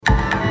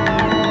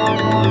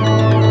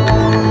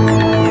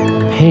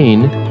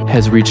Pain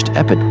has reached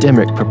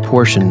epidemic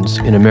proportions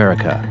in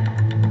America.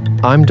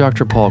 I'm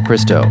Dr. Paul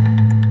Christo.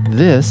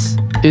 This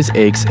is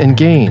Aches and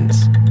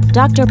Gains.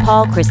 Dr.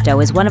 Paul Christo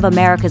is one of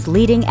America's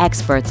leading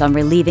experts on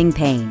relieving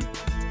pain.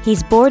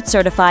 He's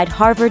board-certified,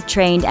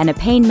 Harvard-trained, and a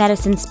pain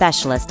medicine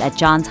specialist at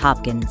Johns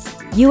Hopkins.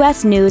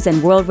 U.S. News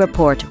 & World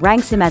Report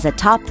ranks him as a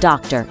top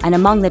doctor and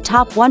among the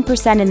top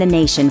 1% in the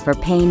nation for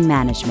pain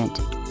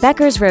management.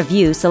 Becker's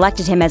Review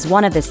selected him as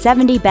one of the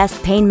 70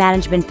 best pain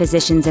management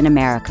physicians in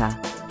America.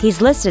 He's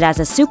listed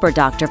as a super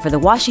doctor for the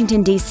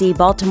Washington, D.C.,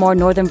 Baltimore,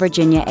 Northern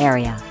Virginia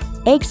area.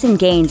 Aches and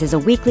Gains is a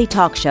weekly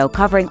talk show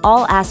covering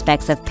all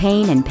aspects of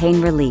pain and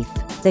pain relief.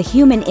 The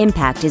human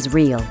impact is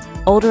real.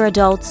 Older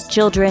adults,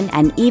 children,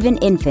 and even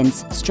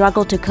infants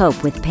struggle to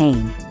cope with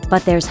pain.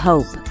 But there's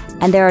hope,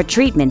 and there are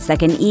treatments that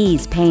can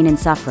ease pain and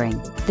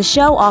suffering. The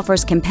show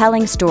offers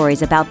compelling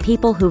stories about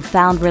people who've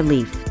found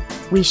relief.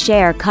 We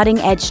share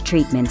cutting-edge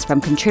treatments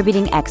from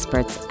contributing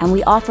experts, and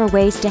we offer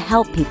ways to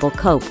help people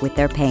cope with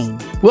their pain.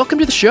 Welcome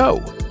to the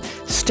show.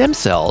 Stem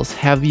cells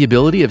have the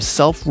ability of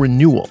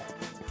self-renewal.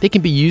 They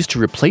can be used to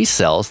replace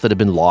cells that have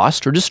been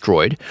lost or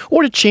destroyed,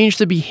 or to change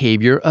the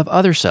behavior of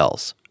other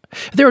cells.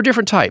 There are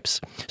different types.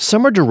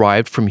 Some are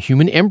derived from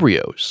human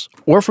embryos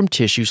or from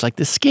tissues like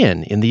the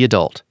skin in the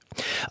adult.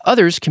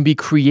 Others can be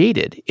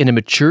created in a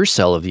mature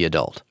cell of the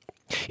adult.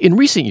 In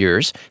recent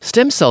years,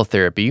 stem cell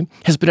therapy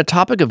has been a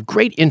topic of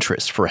great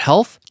interest for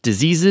health,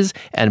 diseases,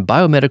 and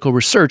biomedical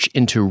research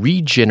into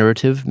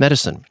regenerative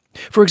medicine.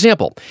 For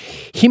example,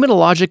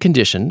 hematologic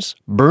conditions,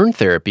 burn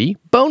therapy,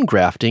 bone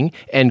grafting,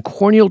 and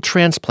corneal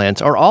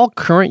transplants are all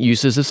current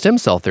uses of stem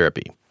cell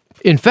therapy.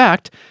 In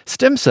fact,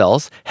 stem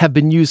cells have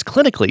been used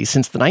clinically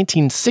since the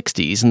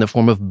 1960s in the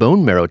form of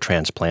bone marrow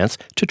transplants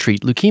to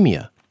treat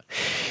leukemia.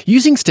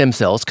 Using stem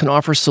cells can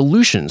offer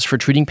solutions for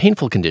treating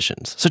painful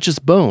conditions such as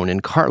bone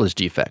and cartilage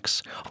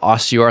defects,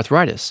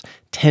 osteoarthritis,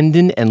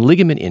 tendon and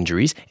ligament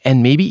injuries,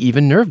 and maybe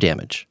even nerve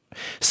damage.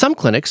 Some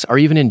clinics are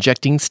even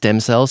injecting stem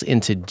cells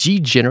into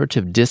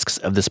degenerative discs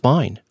of the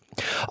spine.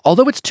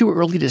 Although it's too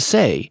early to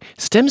say,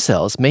 stem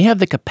cells may have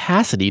the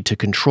capacity to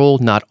control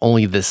not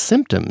only the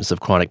symptoms of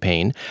chronic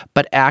pain,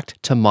 but act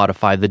to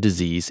modify the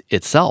disease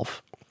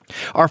itself.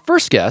 Our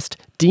first guest,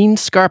 Dean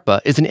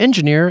Scarpa, is an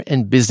engineer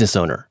and business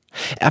owner.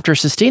 After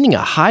sustaining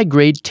a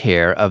high-grade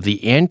tear of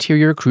the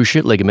anterior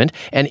cruciate ligament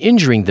and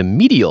injuring the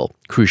medial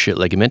cruciate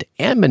ligament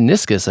and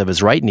meniscus of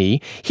his right knee,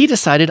 he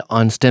decided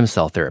on stem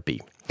cell therapy.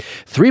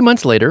 3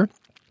 months later,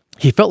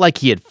 he felt like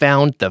he had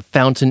found the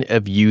fountain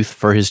of youth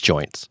for his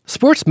joints.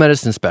 Sports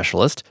medicine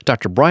specialist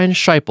Dr. Brian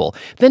Scheipel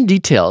then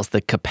details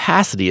the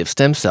capacity of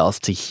stem cells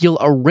to heal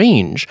a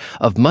range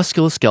of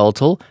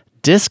musculoskeletal,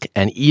 disc,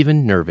 and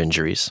even nerve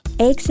injuries.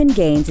 Aches and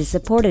Gains is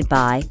supported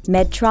by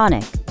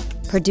Medtronic,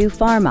 Purdue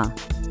Pharma,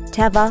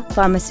 Teva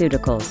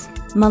Pharmaceuticals,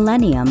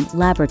 Millennium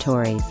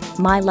Laboratories,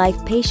 My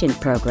Life Patient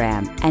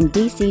Program, and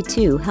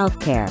DC2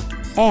 Healthcare,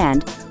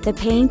 and the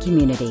Pain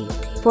Community.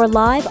 For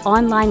live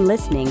online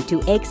listening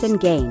to Aches and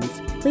Gains,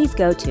 please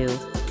go to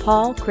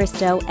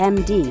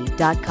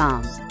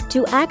paulchristomd.com.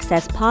 To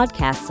access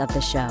podcasts of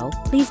the show,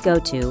 please go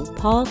to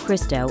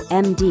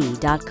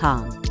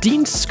paulchristomd.com.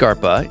 Dean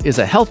Scarpa is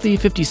a healthy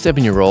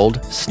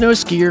 57-year-old snow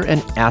skier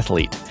and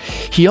athlete.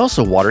 He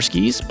also water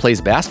skis,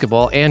 plays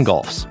basketball, and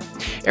golfs.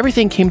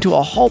 Everything came to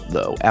a halt,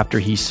 though, after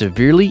he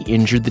severely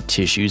injured the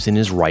tissues in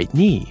his right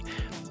knee.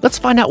 Let's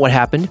find out what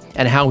happened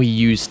and how he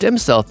used stem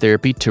cell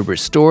therapy to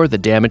restore the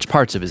damaged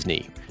parts of his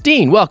knee.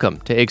 Dean, welcome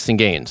to Aches and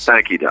Gains.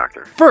 Thank you,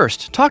 doctor.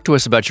 First, talk to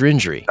us about your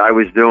injury. I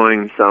was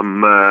doing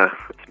some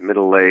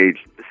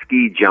middle-aged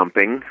ski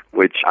jumping,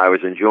 which I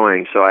was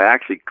enjoying, so I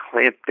actually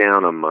clamped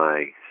down on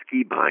my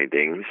ski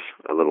bindings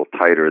a little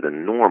tighter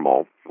than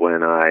normal.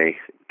 When I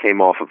came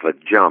off of a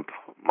jump,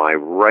 my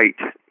right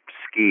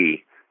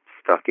ski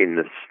stuck in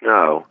the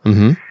snow,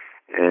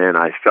 and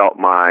I felt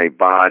my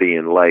body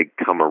and leg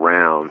come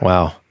around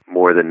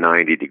more than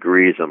 90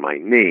 degrees on my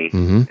knee,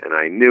 and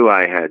I knew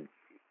I had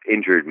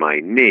injured my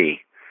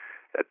knee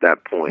at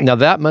that point. Now,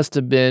 that must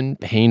have been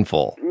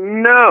painful.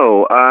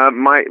 No,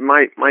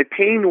 my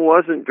pain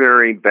wasn't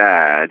very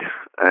bad,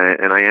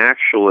 and I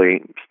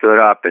actually stood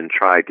up and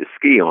tried to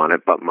ski on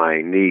it, but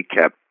my knee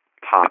kept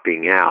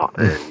popping out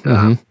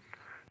and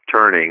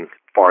turning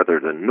farther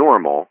than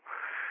normal.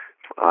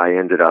 I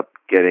ended up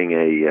getting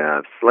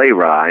a sleigh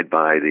ride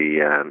by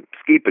the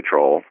ski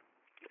patrol,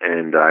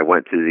 and I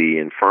went to the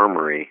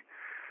infirmary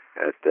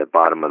at the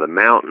bottom of the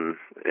mountain,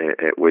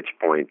 at which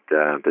point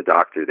the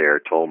doctor there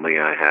told me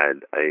I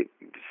had a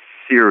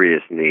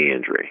serious knee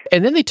injury.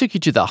 And then they took you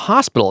to the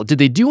hospital. Did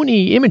they do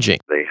any imaging?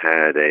 They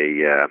had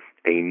a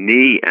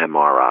knee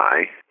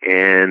MRI,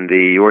 and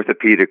the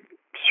orthopedic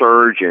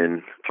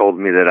surgeon told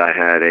me that I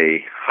had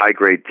a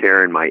high-grade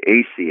tear in my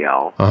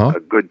ACL, a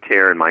good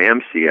tear in my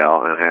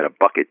MCL, and I had a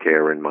bucket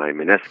tear in my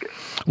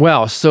meniscus.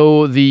 Wow.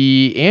 So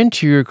the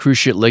anterior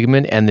cruciate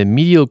ligament and the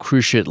medial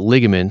cruciate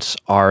ligaments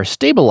are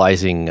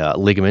stabilizing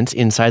ligaments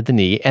inside the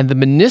knee, and the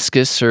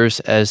meniscus serves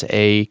as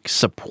a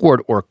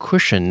support or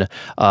cushion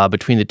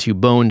between the two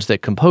bones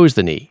that compose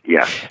the knee.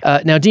 Yeah.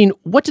 Now, Dean,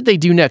 what did they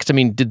do next? I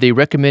mean, did they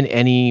recommend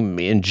any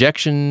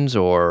injections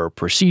or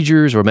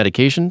procedures or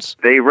medications?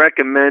 They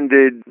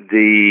recommended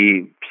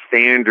the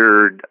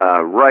standard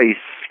RICE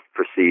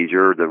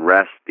procedure, the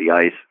rest, the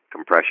ice,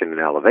 compression, and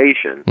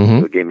elevation.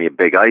 So it gave me a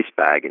big ice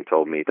bag and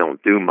told me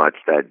don't do much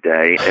that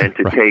day and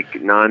to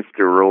take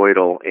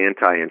non-steroidal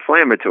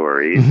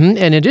anti-inflammatories. And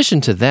in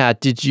addition to that,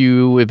 did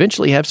you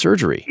eventually have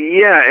surgery?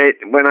 Yeah,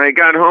 when I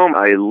got home,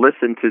 I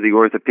listened to the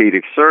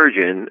orthopedic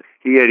surgeon.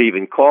 He had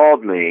even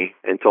called me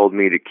and told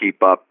me to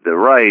keep up the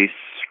RICE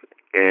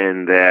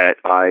and that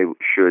I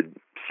should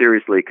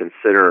seriously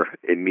consider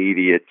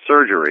immediate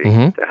surgery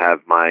to have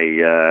my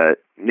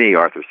knee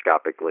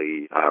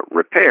arthroscopically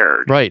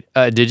repaired. Right.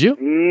 Did you?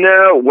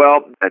 No.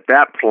 Well, at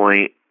that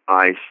point,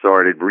 I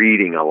started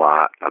reading a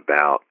lot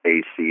about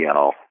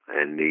ACL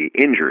and the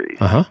injuries.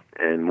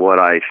 And what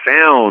I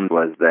found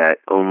was that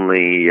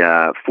only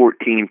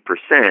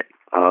 14%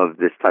 of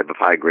this type of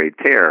high-grade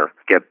tear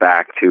get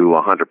back to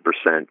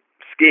 100%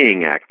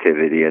 skiing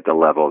activity at the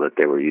level that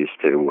they were used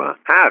to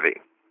having.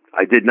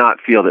 I did not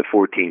feel that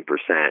 14%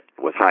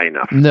 was high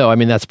enough. No, I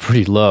mean, that's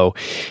pretty low.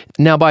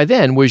 Now, by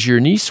then, was your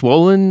knee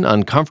swollen,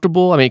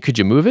 uncomfortable? I mean, could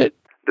you move it?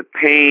 The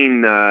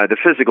pain, the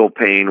physical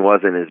pain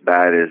wasn't as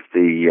bad as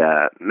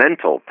the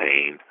mental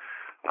pain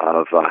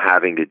of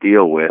having to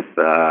deal with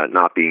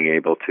not being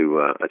able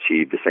to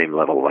achieve the same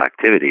level of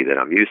activity that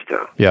I'm used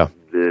to. Yeah.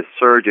 The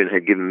surgeon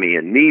had given me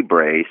a knee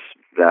brace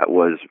that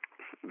was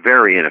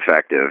very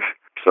ineffective,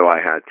 so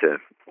I had to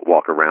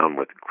walk around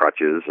with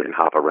crutches and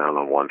hop around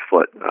on one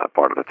foot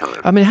part of the time.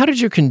 I mean, how did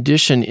your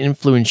condition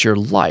influence your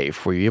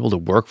life? Were you able to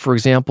work, for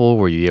example?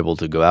 Were you able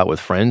to go out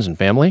with friends and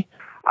family?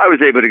 I was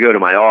able to go to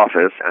my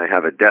office. I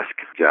have a desk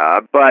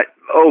job, but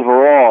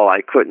overall,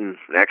 I couldn't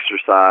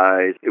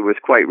exercise. It was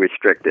quite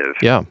restrictive.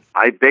 Yeah.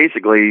 I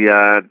basically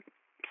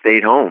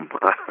stayed home.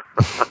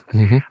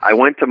 I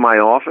went to my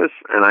office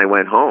and I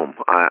went home.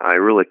 I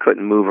really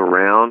couldn't move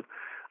around.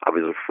 I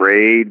was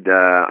afraid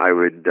I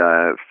would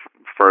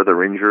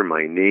further injure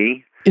my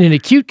knee. In an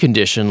acute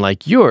condition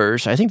like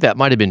yours, I think that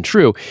might have been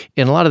true.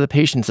 In a lot of the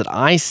patients that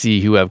I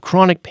see who have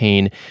chronic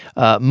pain,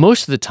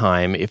 most of the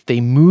time, if they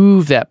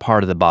move that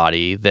part of the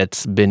body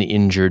that's been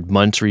injured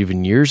months or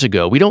even years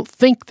ago, we don't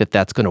think that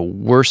that's going to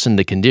worsen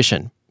the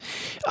condition.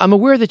 I'm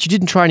aware that you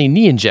didn't try any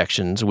knee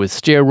injections with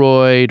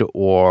steroid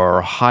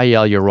or high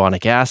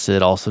hyaluronic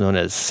acid, also known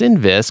as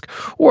Synvisc,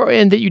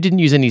 and that you didn't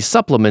use any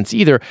supplements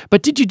either.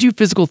 But did you do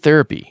physical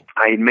therapy?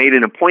 I made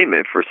an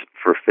appointment for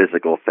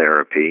physical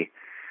therapy,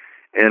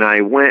 and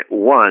I went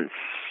once.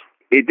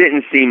 It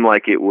didn't seem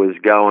like it was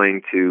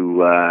going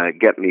to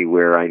get me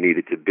where I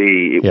needed to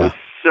be. It was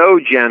so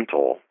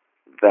gentle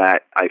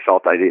that I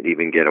felt I didn't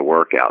even get a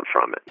workout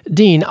from it.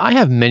 Dean, I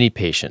have many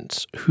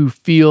patients who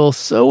feel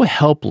so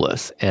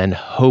helpless and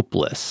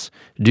hopeless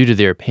due to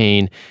their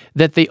pain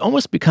that they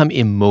almost become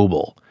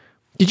immobile.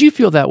 Did you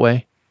feel that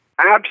way?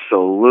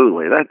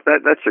 Absolutely.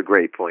 That's a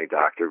great point,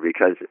 doctor,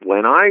 because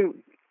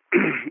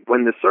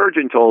when the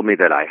surgeon told me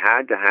that I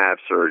had to have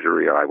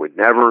surgery or I would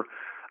never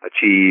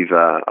achieve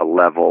a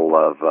level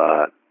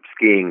of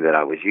skiing that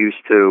I was used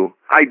to,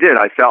 I did.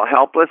 I felt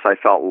helpless. I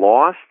felt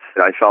lost.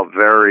 I felt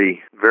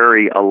very,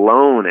 very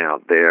alone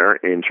out there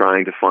in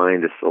trying to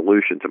find a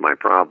solution to my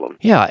problem.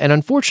 Yeah, and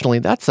unfortunately,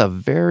 that's a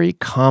very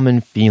common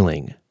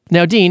feeling.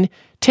 Now, Dean,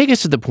 take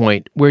us to the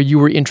point where you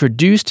were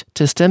introduced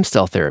to stem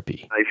cell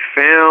therapy. I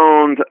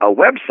found a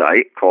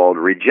website called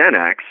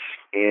Regenex,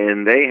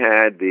 and they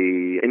had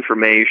the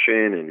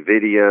information and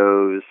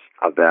videos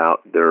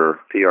about their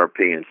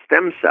PRP and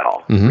stem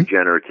cell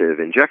regenerative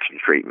injection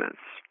treatments.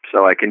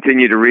 So I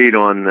continued to read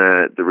on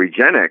the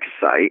Regenex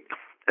site,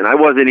 and I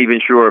wasn't even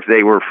sure if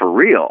they were for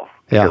real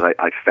because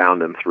I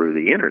found them through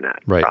the internet.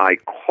 Right. I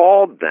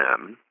called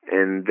them,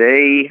 and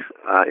they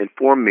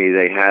informed me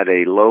they had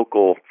a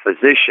local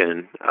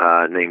physician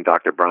named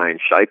Dr. Brian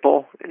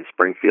Scheipel in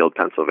Springfield,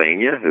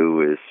 Pennsylvania,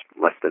 who is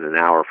less than an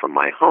hour from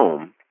my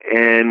home.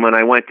 And when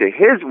I went to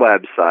his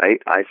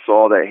website, I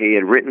saw that he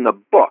had written a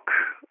book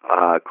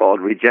called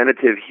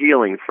Regenerative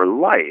Healing for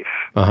Life.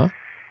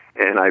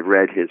 And I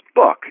read his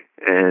book,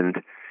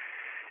 and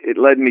it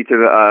led me to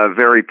a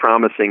very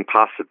promising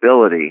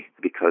possibility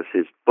because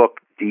his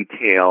book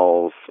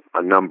details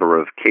a number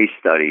of case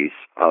studies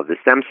of the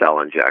stem cell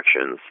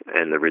injections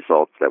and the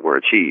results that were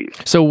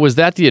achieved. So was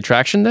that the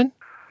attraction then?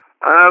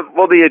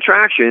 Well, the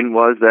attraction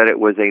was that it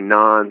was a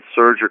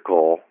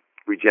non-surgical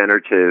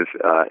regenerative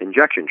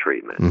injection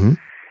treatment.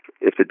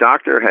 If the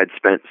doctor had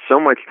spent so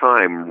much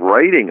time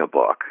writing a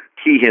book,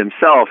 he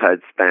himself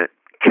had spent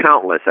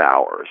countless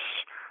hours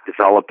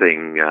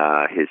developing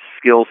his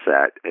skill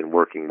set and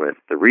working with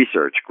the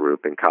research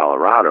group in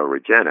Colorado,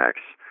 Regenex,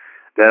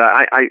 that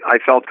I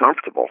felt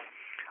comfortable.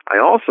 I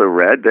also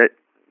read that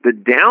The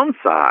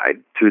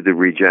downside to the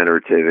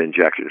regenerative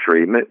injection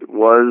treatment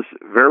was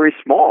very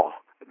small.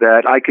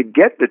 That I could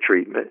get the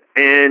treatment,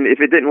 and if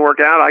it didn't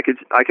work out,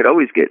 I could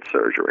always get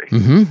surgery.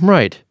 Mm-hmm,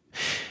 right.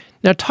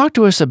 Now, talk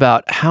to us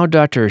about how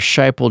Dr.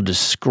 Scheipel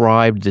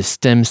described the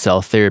stem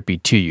cell therapy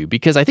to you,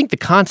 because I think the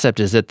concept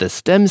is that the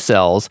stem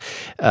cells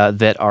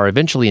that are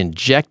eventually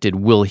injected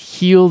will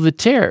heal the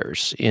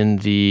tears in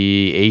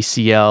the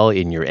ACL,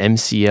 in your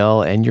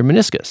MCL, and your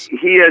meniscus.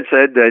 He had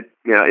said that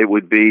it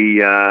would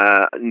be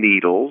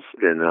needles,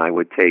 and I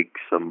would take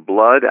some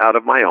blood out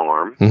of my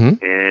arm,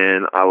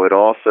 and I would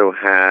also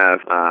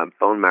have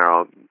bone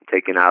marrow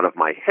taken out of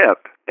my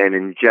hip and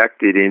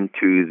injected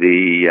into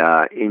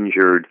the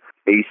injured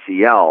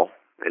ACL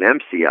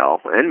and MCL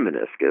and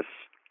meniscus,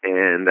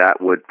 and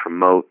that would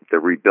promote the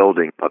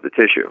rebuilding of the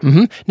tissue.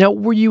 Now,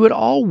 were you at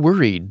all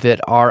worried that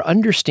our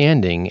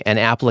understanding and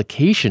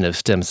application of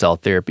stem cell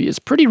therapy is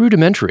pretty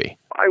rudimentary?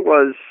 I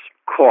was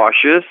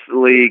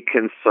cautiously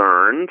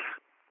concerned.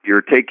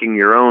 You're taking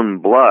your own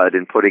blood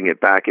and putting it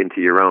back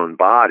into your own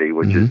body,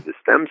 which is the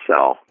stem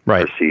cell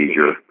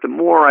procedure. The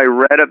more I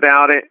read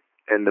about it,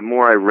 and the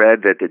more I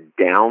read that the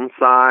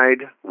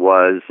downside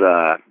was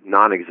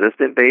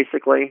non-existent,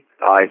 basically,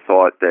 I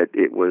thought that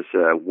it was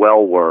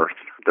well worth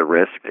the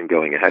risk in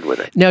going ahead with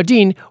it. Now,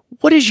 Dean,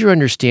 what is your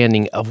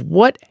understanding of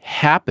what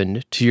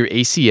happened to your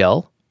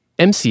ACL,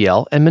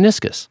 MCL, and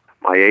meniscus?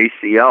 My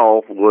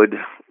ACL would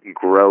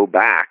grow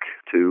back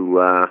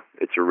to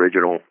its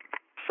original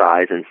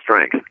size and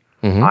strength.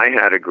 I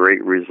had a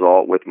great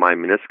result with my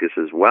meniscus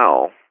as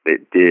well.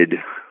 It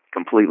did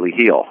completely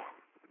heal.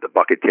 The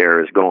bucket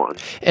tear is gone.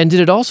 And did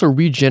it also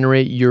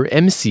regenerate your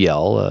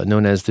MCL,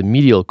 known as the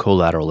medial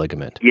collateral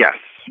ligament? Yes.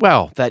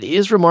 Wow, that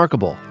is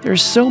remarkable.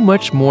 There's so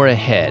much more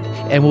ahead,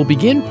 and we'll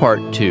begin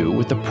part 2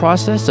 with the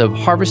process of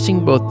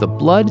harvesting both the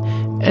blood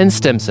and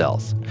stem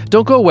cells.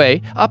 Don't go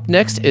away. Up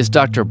next is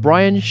Dr.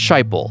 Brian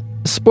Scheipel,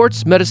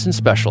 sports medicine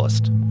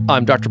specialist.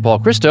 I'm Dr. Paul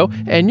Christo,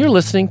 and you're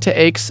listening to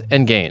Aches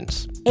and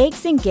Gains.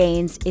 Aches and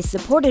Gains is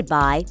supported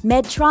by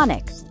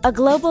Medtronic, a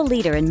global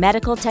leader in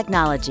medical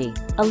technology,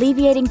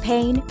 alleviating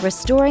pain,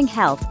 restoring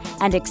health,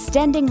 and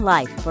extending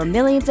life for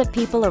millions of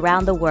people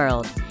around the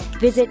world.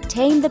 Visit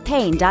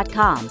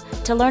tamethepain.com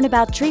to learn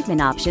about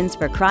treatment options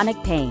for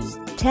chronic pain.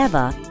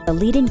 Teva, a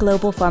leading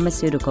global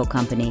pharmaceutical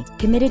company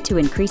committed to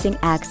increasing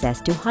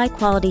access to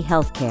high-quality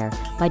health care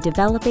by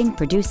developing,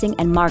 producing,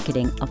 and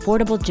marketing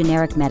affordable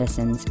generic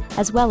medicines,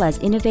 as well as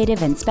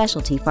innovative and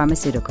specialty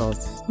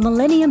pharmaceuticals.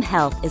 Millennium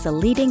Health is a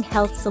leading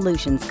health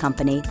solutions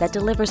company that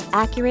delivers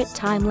accurate,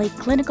 timely,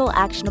 clinical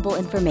actionable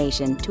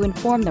information to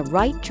inform the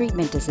right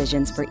treatment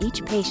decisions for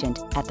each patient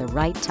at the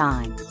right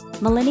time.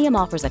 Millennium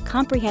offers a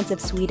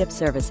comprehensive suite of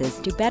services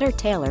to better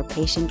tailor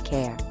patient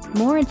care.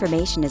 More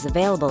information is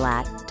available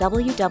at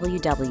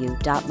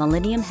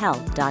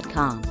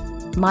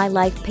www.millenniumhealth.com. My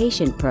Life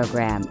Patient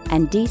Program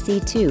and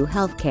DC2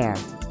 Healthcare,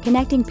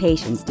 connecting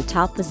patients to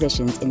top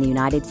physicians in the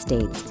United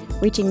States,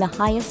 reaching the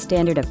highest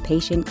standard of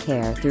patient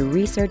care through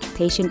research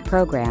patient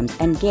programs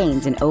and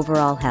gains in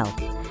overall health.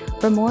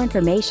 For more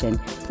information,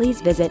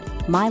 please visit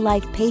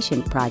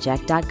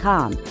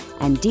mylifepatientproject.com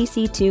and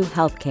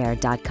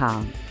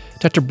dc2healthcare.com.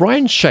 Dr.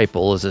 Brian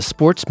Scheipel is a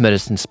sports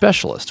medicine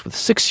specialist with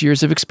 6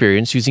 years of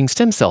experience using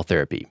stem cell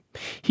therapy.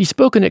 He's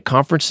spoken at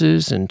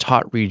conferences and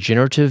taught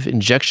regenerative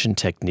injection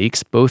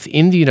techniques both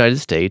in the United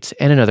States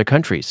and in other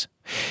countries.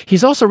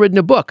 He's also written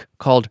a book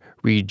called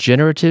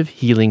Regenerative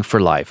Healing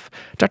for Life.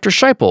 Dr.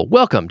 Scheipel,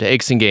 welcome to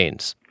Aches and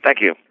Gains. Thank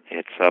you.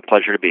 It's a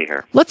pleasure to be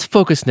here. Let's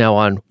focus now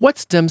on what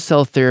stem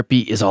cell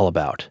therapy is all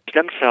about.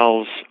 Stem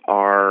cells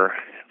are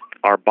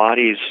our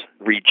body's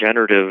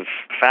regenerative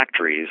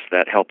factories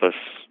that help us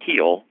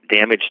heal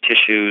damaged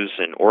tissues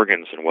and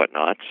organs and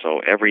whatnot.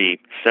 So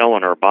every cell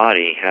in our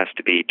body has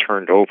to be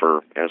turned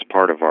over as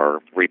part of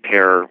our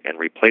repair and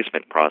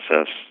replacement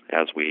process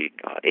as we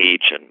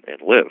age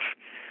and live.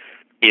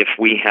 If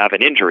we have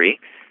an injury,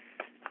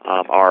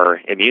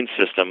 our immune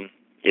system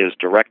is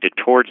directed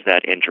towards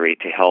that injury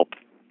to help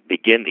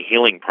begin the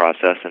healing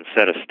process and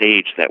set a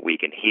stage that we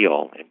can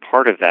heal. And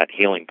part of that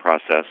healing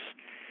process,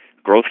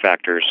 growth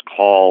factors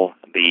call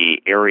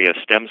the area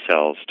stem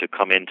cells to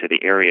come into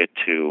the area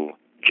to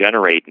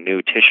generate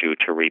new tissue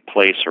to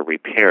replace or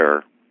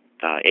repair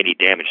any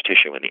damaged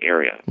tissue in the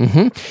area.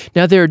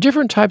 Now, there are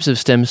different types of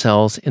stem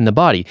cells in the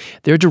body.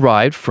 They're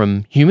derived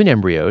from human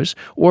embryos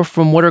or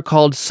from what are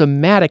called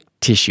somatic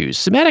tissues.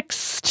 Somatic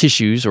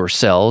tissues or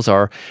cells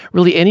are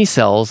really any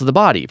cells of the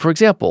body, for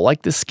example,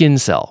 like the skin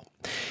cell.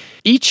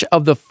 Each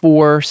of the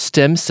 4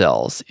 stem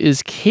cells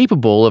is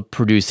capable of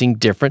producing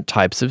different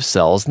types of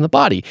cells in the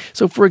body.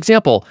 So, for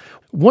example,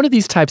 one of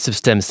these types of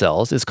stem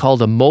cells is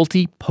called a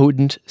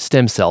multipotent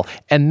stem cell,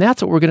 and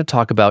that's what we're going to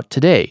talk about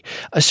today.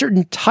 A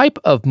certain type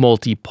of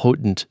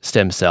multipotent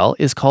stem cell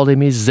is called a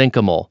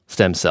mesenchymal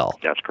stem cell.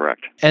 That's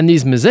correct. And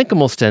these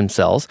mesenchymal stem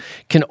cells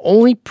can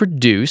only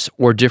produce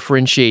or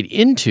differentiate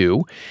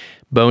into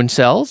bone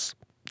cells,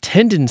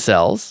 tendon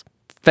cells,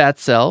 fat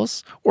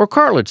cells, or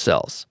cartilage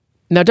cells.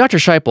 Now, Dr.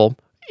 Scheipel,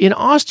 In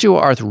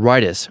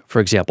osteoarthritis, for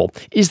example,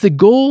 is the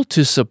goal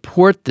to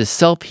support the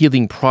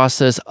self-healing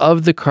process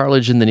of the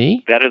cartilage in the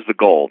knee? That is the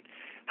goal.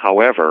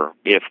 However,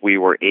 if we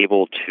were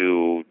able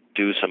to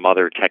do some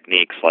other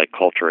techniques like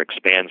culture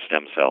expand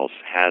stem cells,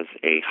 has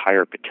a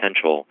higher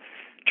potential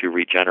to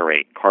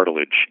regenerate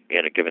cartilage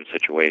in a given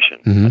situation.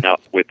 Mm-hmm. Now,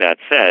 with that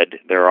said,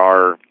 there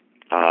are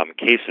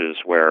cases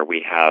where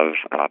we have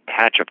a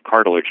patch of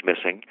cartilage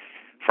missing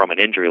from an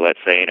injury, let's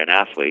say, in an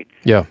athlete.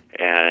 Yeah.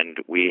 And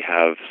we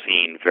have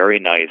seen very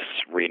nice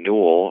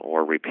renewal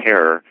or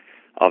repair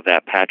of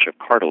that patch of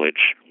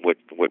cartilage, which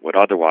would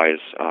otherwise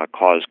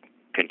cause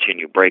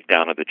continued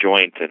breakdown of the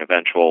joint and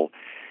eventual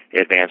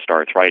advanced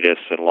arthritis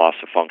and loss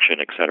of function,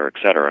 et cetera,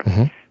 et cetera.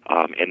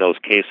 Mm-hmm. In those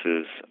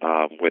cases,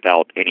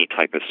 without any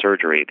type of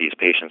surgery, these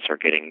patients are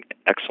getting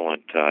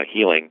excellent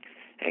healing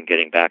and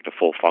getting back to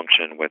full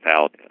function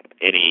without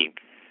any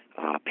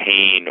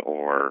pain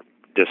or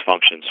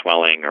dysfunction,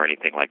 swelling, or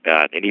anything like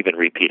that. And even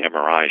repeat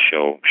MRIs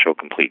show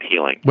complete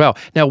healing. Wow.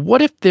 Now,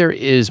 what if there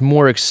is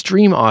more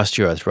extreme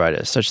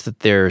osteoarthritis, such that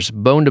there's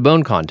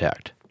bone-to-bone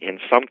contact? In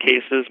some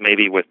cases,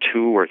 maybe with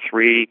 2 or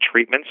 3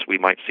 treatments, we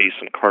might see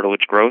some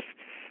cartilage growth,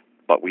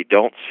 but we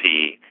don't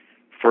see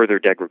further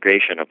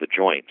degradation of the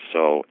joint.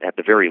 So at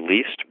the very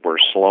least, we're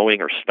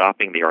slowing or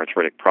stopping the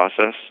arthritic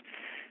process.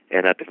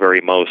 And at the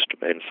very most,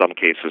 in some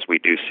cases, we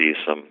do see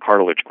some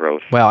cartilage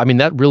growth. Wow, I mean,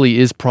 that really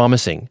is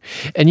promising.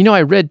 And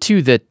I read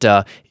too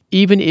that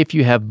even if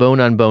you have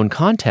bone-on-bone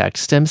contact,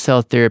 stem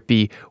cell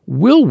therapy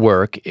will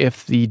work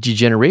if the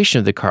degeneration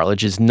of the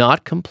cartilage is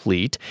not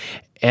complete.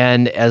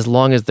 And as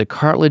long as the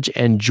cartilage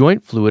and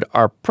joint fluid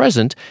are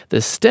present,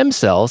 the stem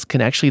cells can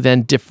actually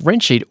then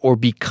differentiate or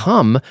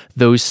become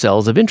those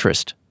cells of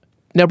interest.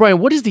 Now, Brian,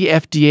 what does the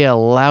FDA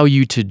allow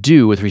you to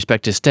do with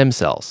respect to stem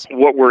cells?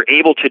 What we're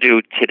able to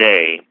do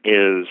today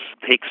is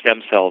take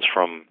stem cells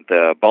from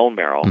the bone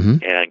marrow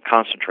and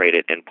concentrate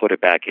it and put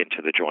it back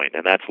into the joint.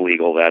 And that's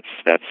legal.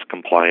 That's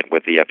compliant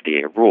with the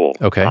FDA rule.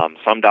 Okay.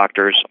 Some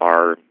doctors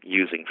are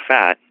using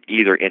fat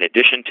either in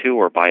addition to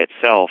or by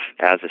itself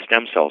as a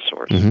stem cell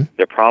source.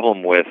 The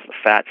problem with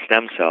fat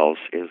stem cells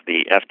is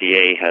the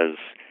FDA has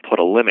put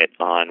a limit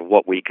on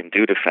what we can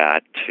do to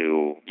fat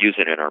to use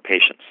it in our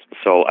patients.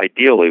 So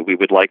ideally, we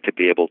would like to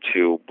be able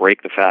to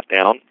break the fat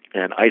down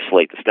and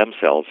isolate the stem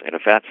cells in a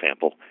fat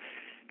sample.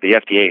 The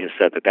FDA has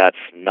said that that's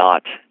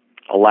not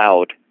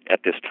allowed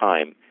at this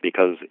time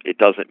because it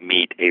doesn't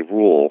meet a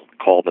rule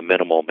called the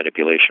minimal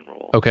manipulation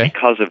rule. Okay.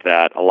 Because of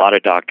that, a lot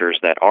of doctors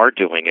that are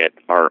doing it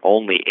are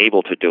only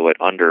able to do it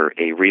under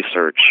a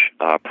research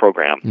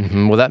program.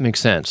 Well, that makes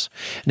sense.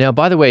 Now,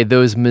 by the way,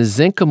 those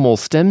mesenchymal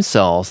stem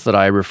cells that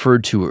I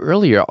referred to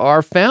earlier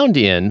are found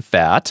in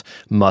fat,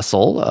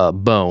 muscle,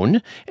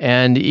 bone,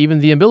 and even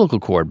the umbilical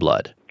cord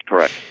blood.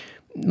 Correct.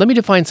 Let me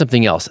define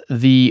something else.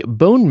 The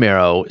bone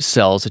marrow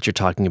cells that you're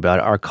talking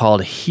about are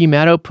called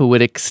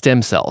hematopoietic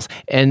stem cells,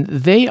 and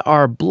they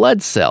are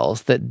blood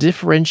cells that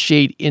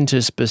differentiate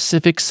into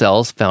specific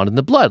cells found in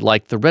the blood,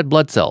 like the red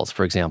blood cells,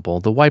 for example,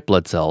 the white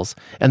blood cells,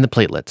 and the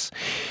platelets.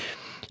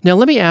 Now,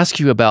 let me ask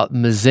you about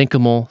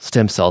mesenchymal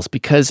stem cells,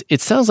 because it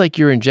sounds like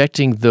you're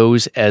injecting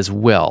those as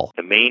well.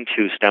 The main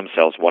 2 stem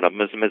cells, one of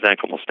them is a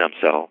mesenchymal stem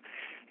cell,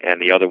 and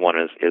the other one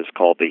is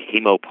called the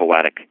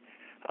hemopoietic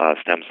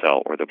stem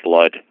cell or the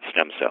blood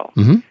stem cell.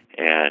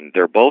 And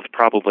they're both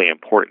probably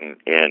important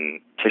in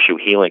tissue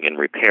healing and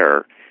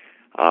repair.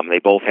 They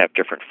both have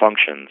different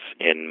functions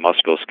in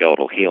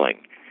musculoskeletal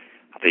healing.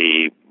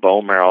 The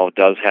bone marrow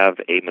does have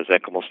a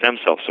mesenchymal stem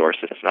cell source.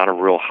 It's not a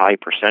real high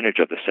percentage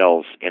of the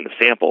cells in the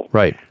sample,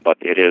 right, but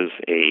it is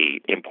an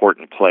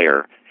important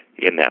player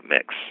in that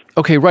mix.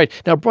 Okay, right.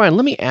 Now, Brian,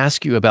 let me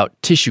ask you about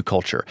tissue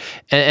culture.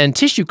 And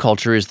tissue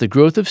culture is the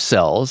growth of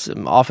cells,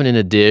 often in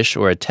a dish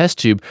or a test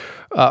tube,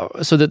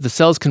 so that the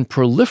cells can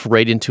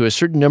proliferate into a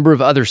certain number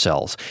of other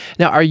cells.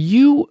 Now, are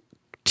you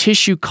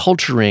tissue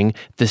culturing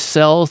the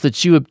cells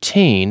that you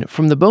obtain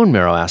from the bone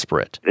marrow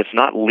aspirate? It's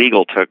not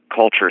legal to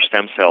culture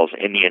stem cells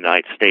in the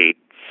United States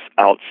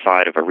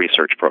outside of a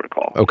research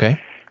protocol.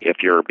 Okay. If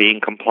you're being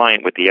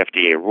compliant with the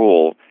FDA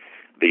rule,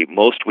 the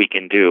most we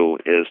can do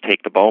is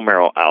take the bone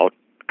marrow out,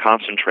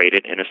 concentrate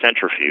it in a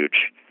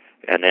centrifuge,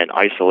 and then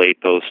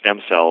isolate those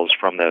stem cells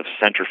from the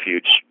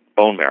centrifuge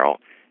bone marrow,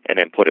 and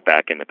then put it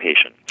back in the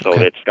patient. So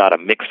It's got a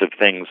mix of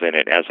things in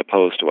it as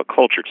opposed to a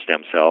cultured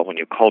stem cell. When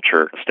you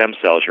culture stem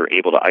cells, you're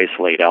able to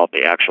isolate out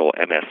the actual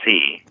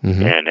MSC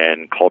and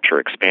then culture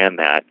expand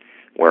that,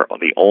 where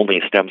the only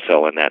stem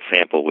cell in that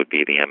sample would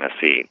be the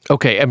MSC.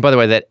 Okay, and by the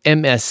way, that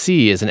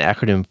MSC is an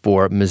acronym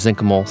for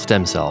mesenchymal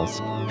stem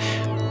cells.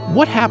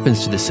 What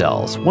happens to the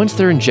cells once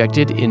they're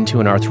injected into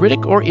an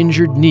arthritic or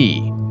injured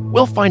knee?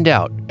 We'll find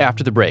out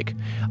after the break.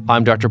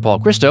 I'm Dr. Paul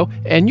Christo,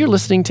 and you're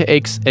listening to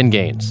Aches and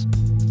Gains.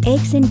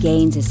 Aches and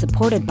Gains is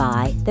supported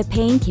by The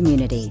Pain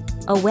Community,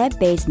 a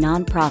web-based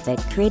nonprofit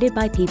created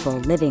by people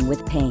living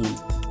with pain.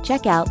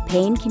 Check out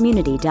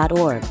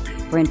paincommunity.org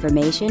for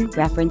information,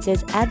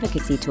 references,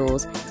 advocacy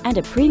tools, and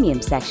a premium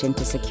section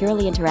to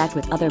securely interact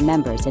with other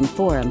members in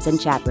forums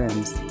and chat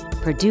rooms.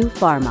 Purdue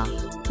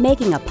Pharma,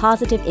 making a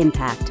positive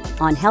impact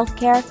on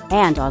healthcare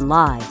and on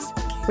lives.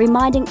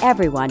 reminding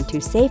everyone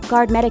to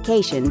safeguard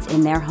medications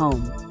in their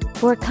home.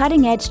 For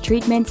cutting-edge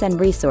treatments and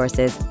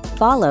resources,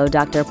 follow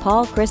Dr.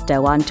 Paul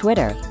Christo on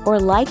Twitter or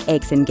like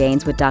Aches and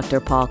Gains with Dr.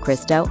 Paul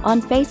Christo on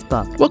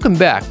Facebook. Welcome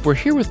back. We're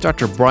here with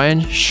Dr.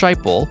 Brian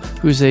Scheipel,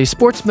 who's a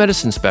sports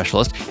medicine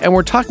specialist, and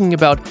we're talking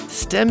about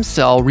stem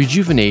cell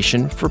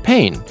rejuvenation for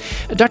pain.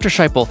 Dr.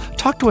 Scheipel,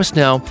 talk to us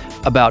now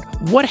about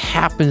what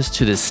happens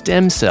to the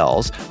stem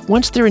cells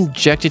once they're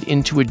injected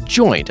into a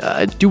joint.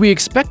 Do we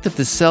expect that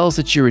the cells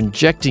that you're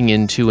injecting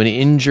into an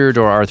injured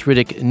or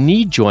arthritic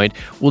knee joint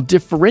will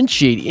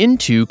differentiate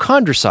into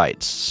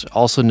chondrocytes,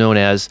 also known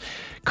as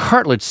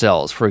cartilage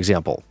cells, for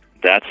example?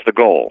 That's the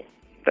goal.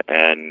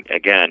 And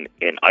again,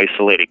 in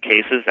isolated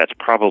cases, that's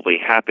probably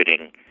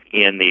happening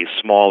in these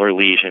smaller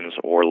lesions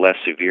or less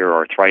severe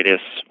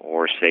arthritis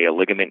or, say, a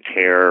ligament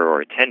tear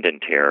or a tendon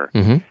tear.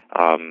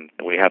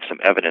 We have some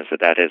evidence that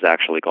that is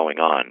actually going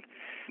on.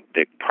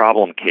 The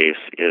problem case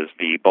is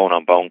the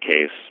bone-on-bone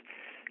case.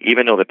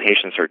 Even though the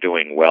patients are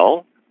doing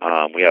well,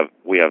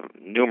 we have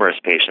numerous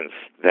patients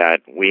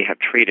that we have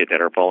treated that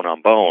are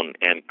bone-on-bone,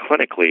 and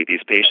clinically these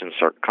patients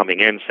are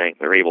coming in saying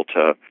they're able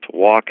to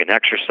walk and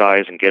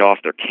exercise and get off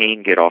their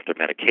cane, get off their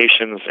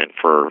medications, and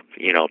for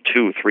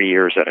 2-3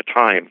 years at a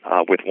time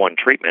with one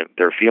treatment,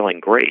 they're feeling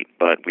great.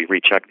 But we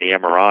recheck the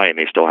MRI and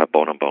they still have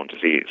bone-on-bone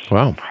disease.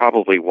 Wow.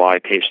 Probably why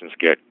patients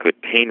get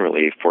good pain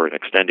relief for an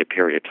extended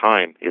period of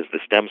time is the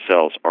stem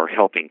cells are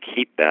helping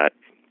keep that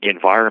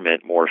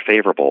environment more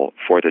favorable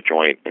for the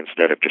joint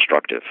instead of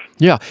destructive.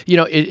 Yeah,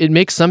 it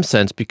makes some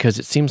sense because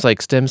it seems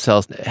like stem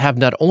cells have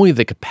not only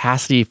the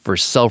capacity for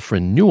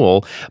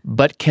self-renewal,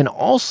 but can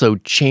also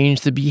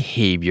change the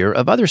behavior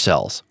of other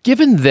cells.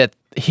 Given that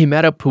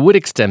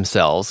hematopoietic stem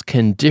cells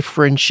can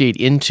differentiate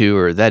into,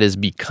 or that is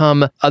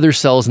become, other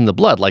cells in the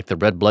blood, like the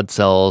red blood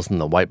cells and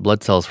the white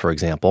blood cells, for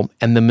example.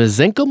 And the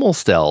mesenchymal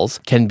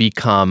cells can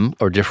become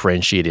or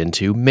differentiate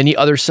into many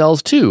other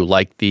cells too,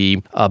 like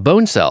the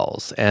bone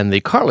cells and the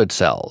cartilage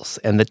cells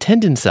and the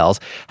tendon cells.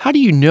 How do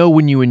you know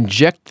when you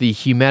inject the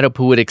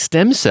hematopoietic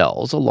stem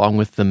cells along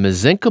with the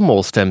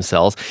mesenchymal stem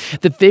cells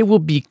that they will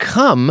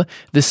become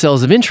the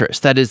cells of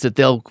interest? That is, that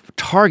they'll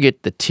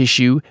target the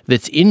tissue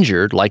that's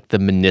injured, like the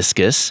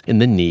meniscus in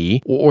the knee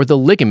or the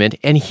ligament,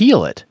 and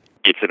heal it?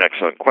 It's an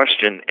excellent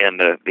question, and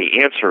the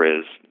answer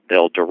is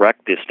they'll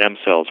direct the stem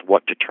cells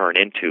what to turn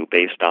into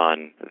based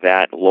on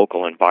that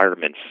local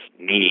environment's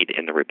need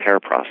in the repair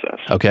process.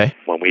 Okay.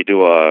 When we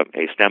do a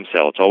stem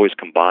cell, it's always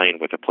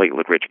combined with a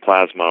platelet-rich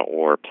plasma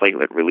or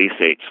platelet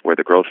releasates where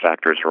the growth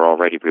factors are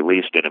already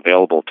released and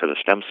available to the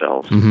stem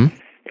cells.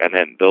 And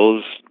then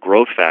those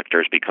growth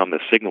factors become the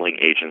signaling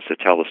agents that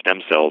tell the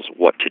stem cells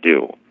what to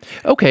do.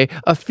 Okay.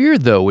 A fear,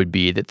 though, would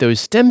be that those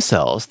stem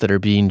cells that are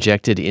being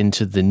injected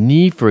into the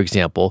knee, for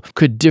example,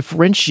 could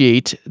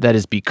differentiate, that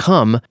is,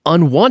 become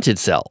unwanted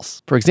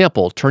cells. For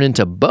example, turn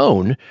into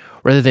bone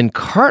rather than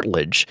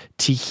cartilage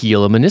to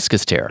heal a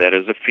meniscus tear. That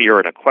is a fear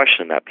and a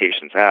question that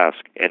patients ask.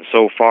 And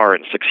so far,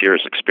 in 6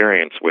 years'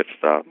 experience with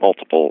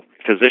multiple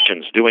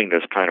physicians doing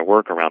this kind of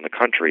work around the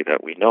country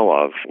that we know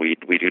of, we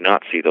do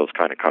not see those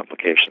kind of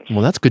complications.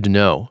 Well, that's good to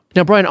know.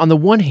 Now, Brian, on the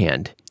one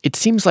hand, it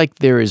seems like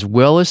there is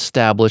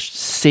well-established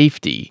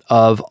safety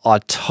of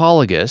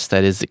autologous,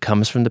 that is, it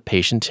comes from the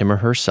patient, him or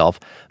herself,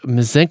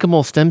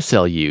 mesenchymal stem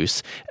cell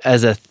use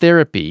as a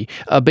therapy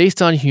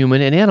based on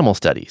human and animal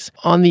studies.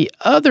 On the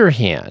other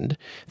hand,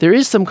 there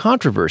is some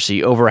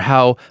controversy over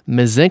how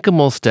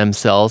mesenchymal stem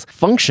cells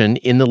function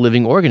in the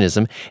living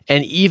organism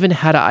and even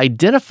how to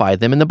identify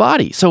them in the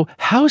body. So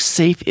how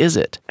safe is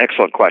it?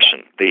 Excellent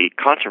question. The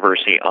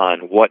controversy on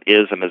what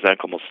is a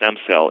mesenchymal stem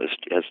cell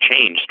has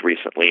changed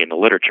recently in the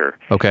literature.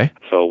 Okay.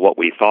 So what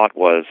we thought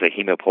was a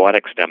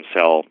hematopoietic stem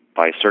cell,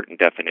 by certain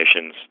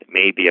definitions,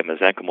 may be a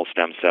mesenchymal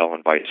stem cell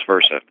and vice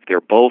versa.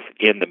 They're both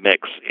in the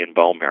mix in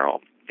bone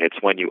marrow. It's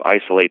when you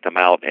isolate them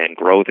out and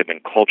grow them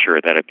in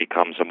culture that it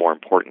becomes a more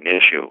important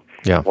issue.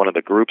 Yeah. One of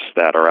the groups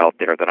that are out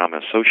there that I'm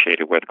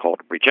associated with, called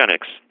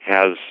Rejuvenation,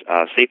 has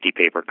a safety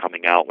paper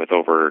coming out with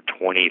over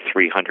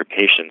 2,300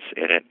 patients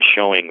in it,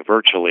 showing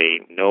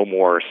virtually no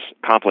more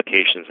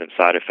complications and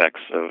side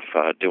effects of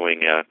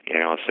doing a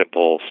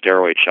simple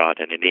steroid shot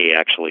in a knee.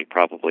 Actually,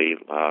 probably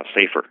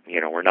safer.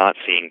 We're not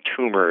seeing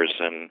tumors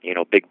and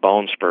big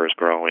bone spurs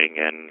growing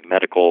and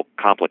medical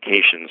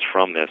complications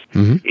from this.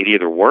 It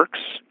either works.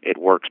 It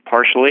works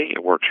partially,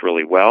 it works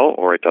really well,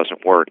 or it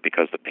doesn't work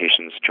because the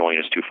patient's joint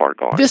is too far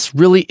gone. This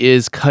really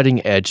is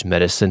cutting-edge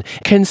medicine.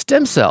 Can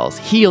stem cells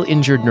heal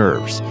injured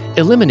nerves,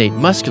 eliminate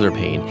muscular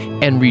pain,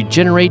 and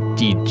regenerate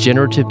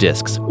degenerative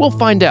discs? We'll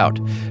find out.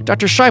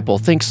 Dr.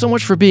 Scheipel, thanks so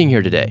much for being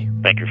here today.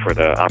 Thank you for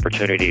the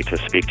opportunity to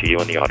speak to you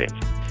and the audience.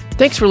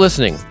 Thanks for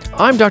listening.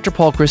 I'm Dr.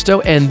 Paul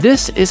Christo, and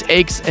this is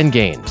Aches and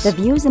Gains. The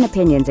views and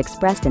opinions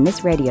expressed in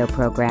this radio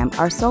program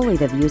are solely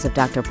the views of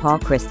Dr. Paul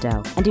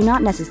Christo and do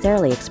not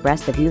necessarily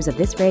express the views of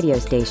this radio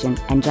station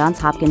and Johns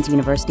Hopkins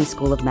University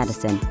School of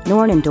Medicine,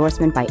 nor an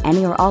endorsement by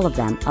any or all of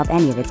them of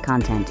any of its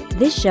content.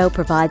 This show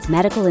provides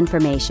medical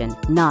information,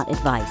 not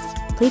advice.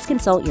 Please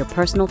consult your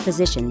personal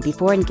physician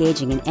before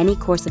engaging in any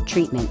course of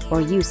treatment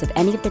or use of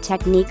any of the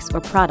techniques or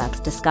products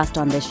discussed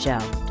on this show.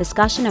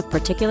 Discussion of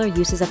particular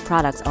uses of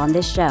products on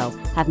this show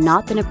have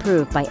not been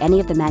approved by any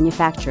of the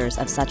manufacturers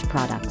of such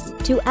products.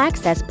 To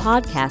access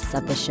podcasts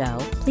of the show,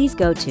 please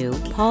go to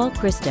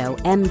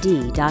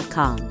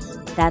paulchristomd.com.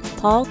 That's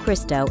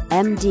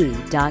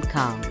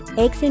paulchristomd.com.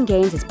 Aches and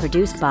Gains is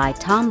produced by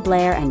Tom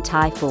Blair and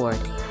Ty Ford.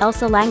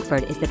 Elsa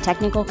Langford is the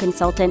technical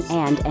consultant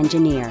and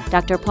engineer.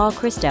 Dr. Paul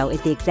Christo is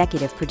the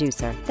executive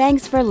producer.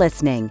 Thanks for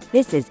listening.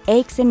 This is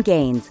Aches and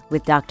Gains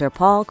with Dr.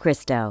 Paul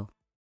Christo.